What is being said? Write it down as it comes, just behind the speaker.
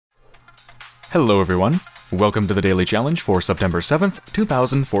Hello everyone, welcome to the Daily Challenge for September 7th,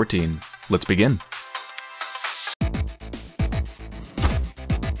 2014. Let's begin.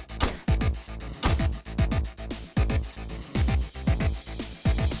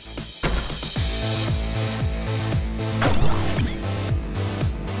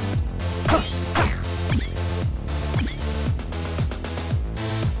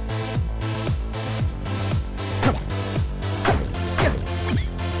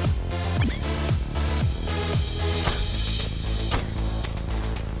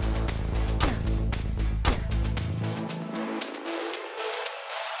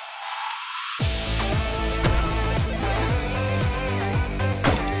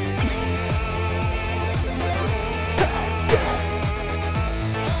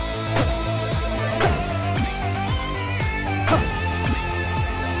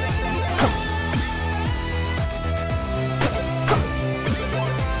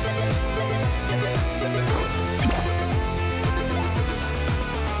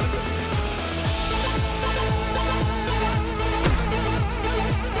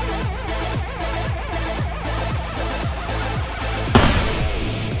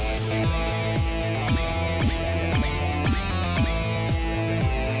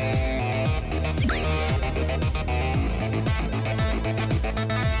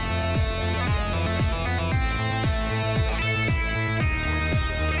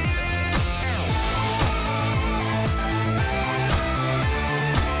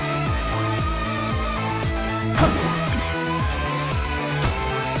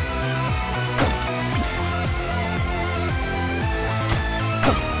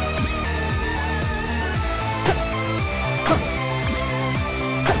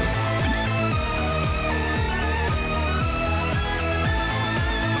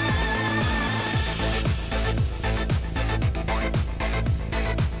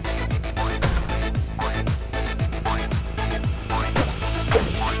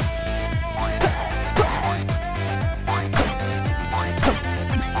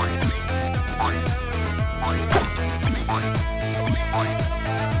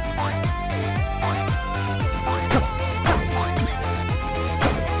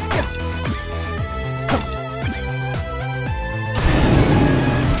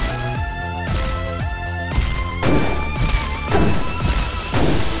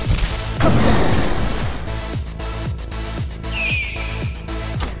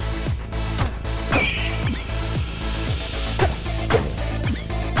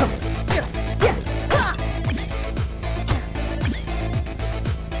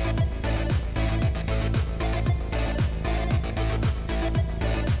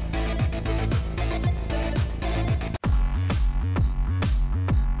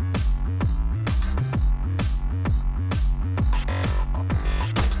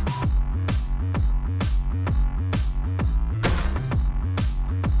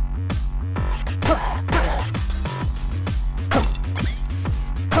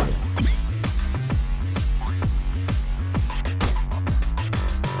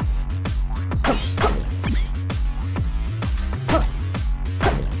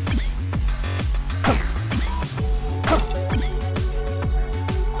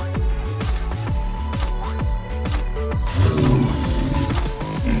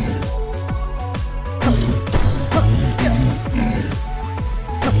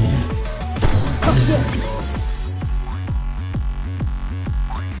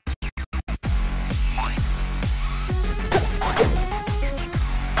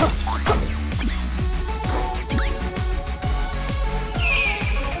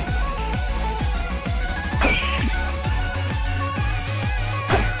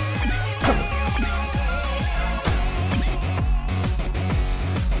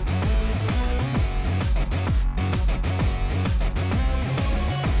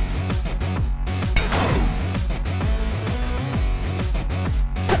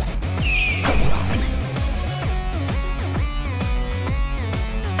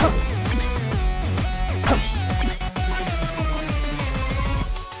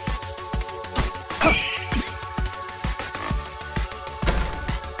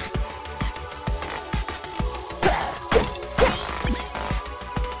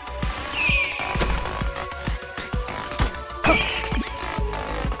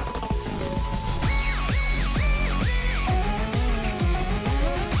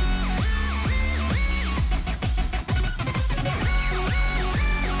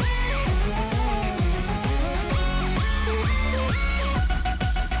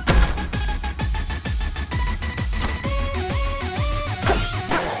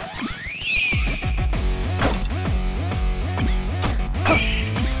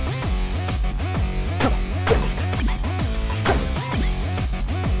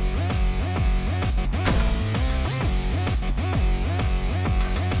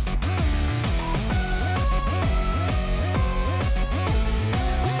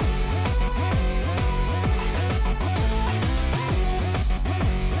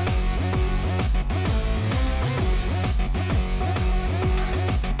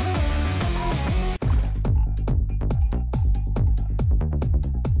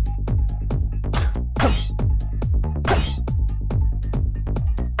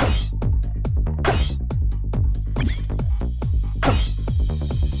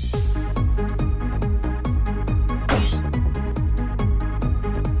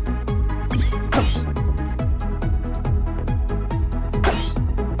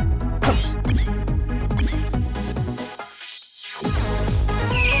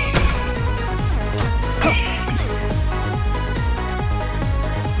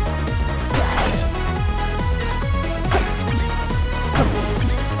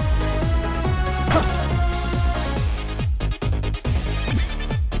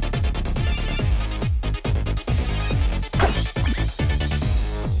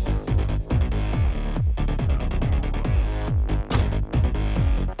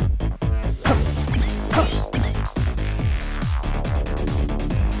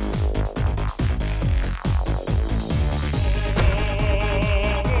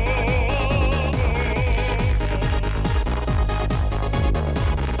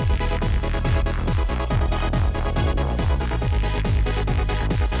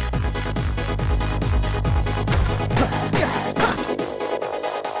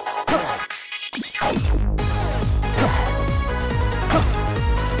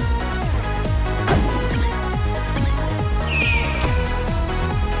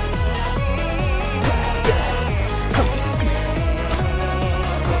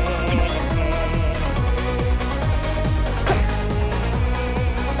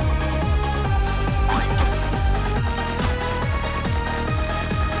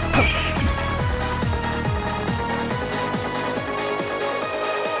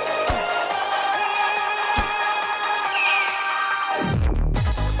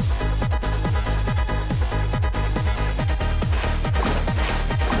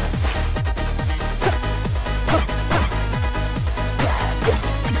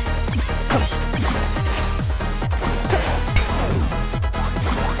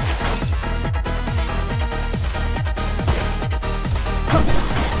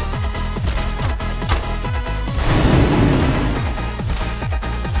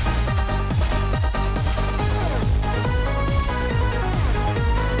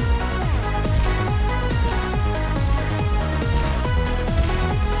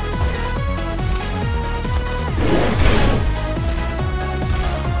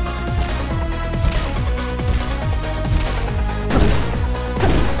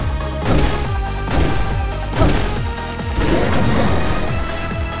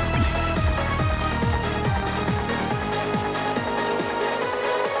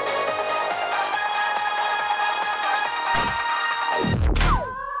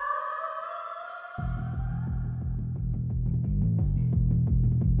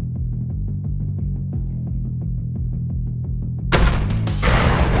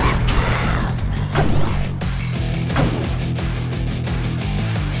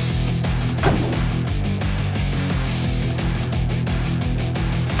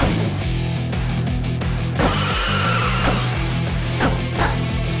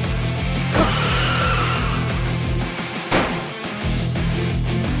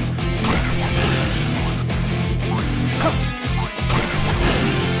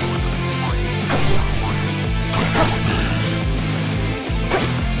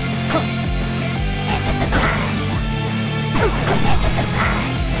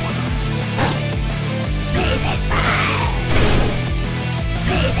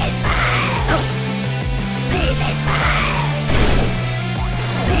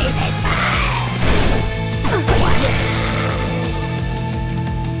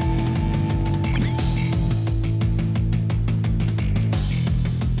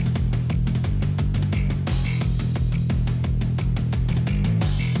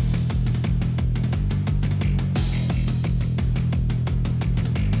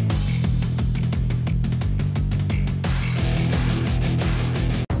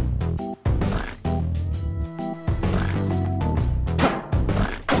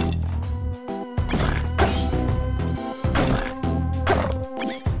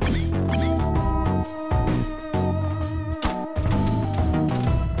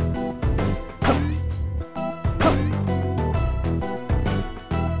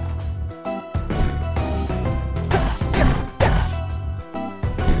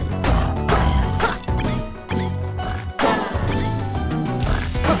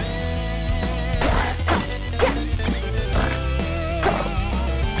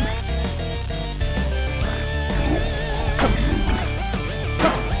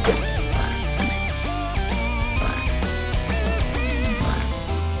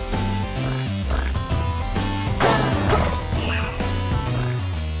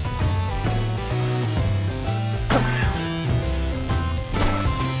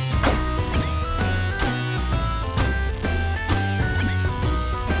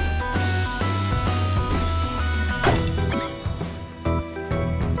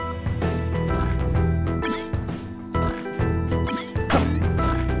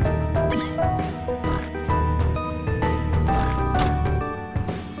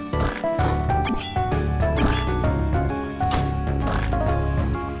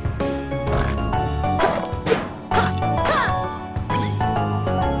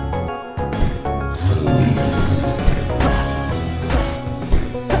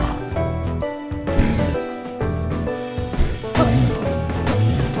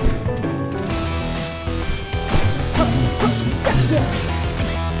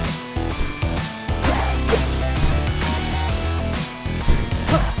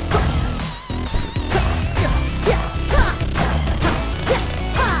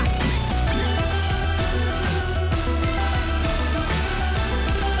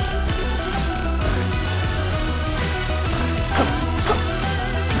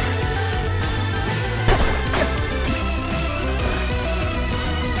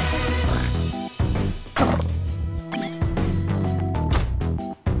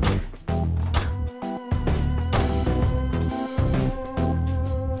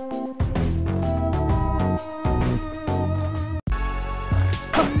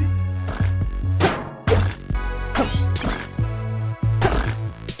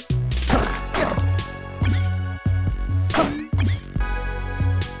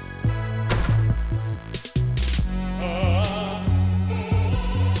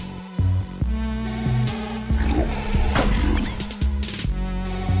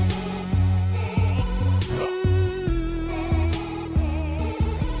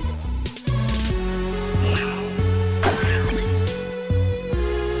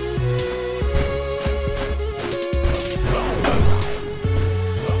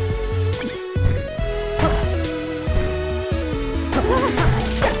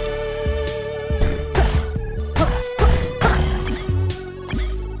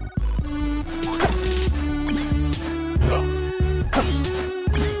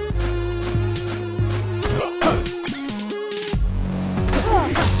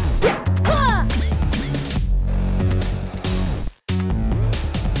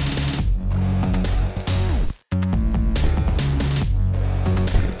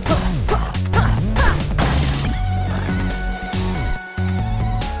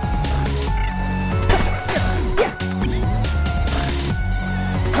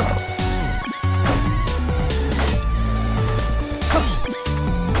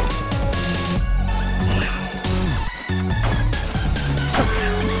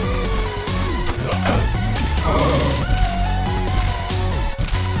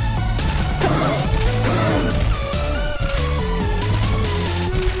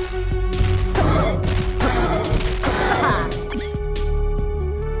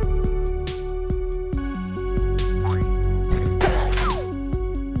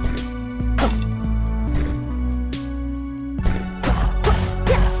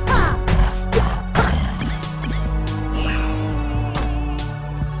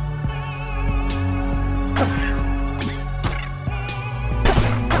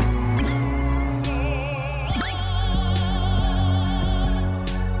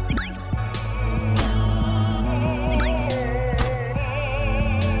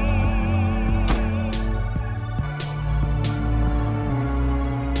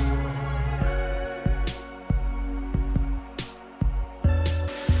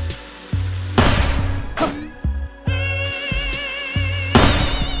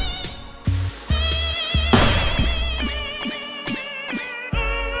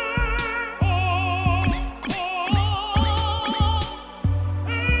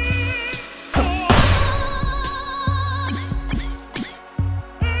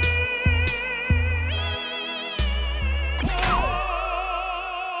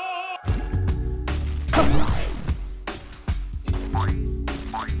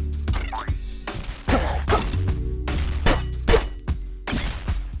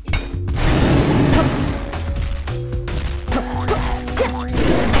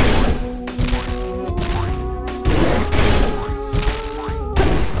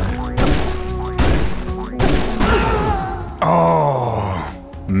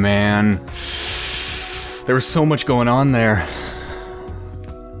 Man, there was so much going on there.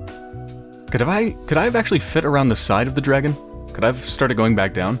 Could I have actually fit around the side of the dragon? Could I have started going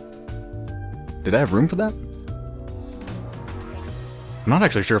back down? Did I have room for that? I'm not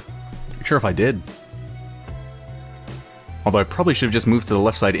actually sure if I did. Although I probably should have just moved to the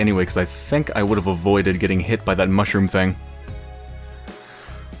left side anyway, because I think I would have avoided getting hit by that mushroom thing.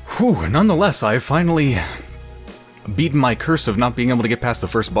 Whew, nonetheless, I finally beaten my curse of not being able to get past the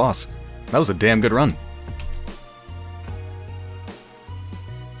first boss. That was a damn good run.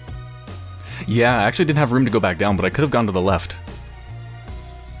 Yeah, I actually didn't have room to go back down, but I could have gone to the left.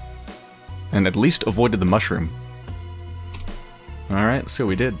 And at least avoided the mushroom. Alright, let's see what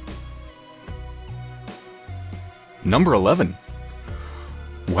we did. Number 11.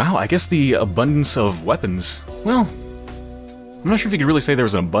 Wow, I guess the abundance of weapons. Well, I'm not sure if you could really say there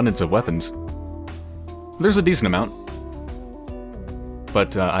was an abundance of weapons. There's a decent amount.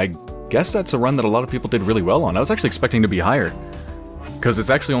 But I guess that's a run that a lot of people did really well on. I was actually expecting to be higher. Because it's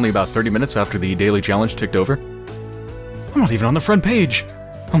actually only about 30 minutes after the daily challenge ticked over. I'm not even on the front page!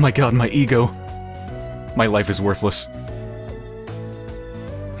 Oh my god, my ego. My life is worthless.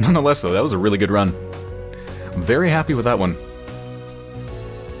 Nonetheless though, that was a really good run. I'm very happy with that one.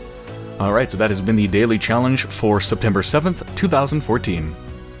 Alright, so that has been the daily challenge for September 7th, 2014.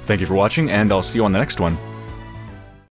 Thank you for watching, and I'll see you on the next one.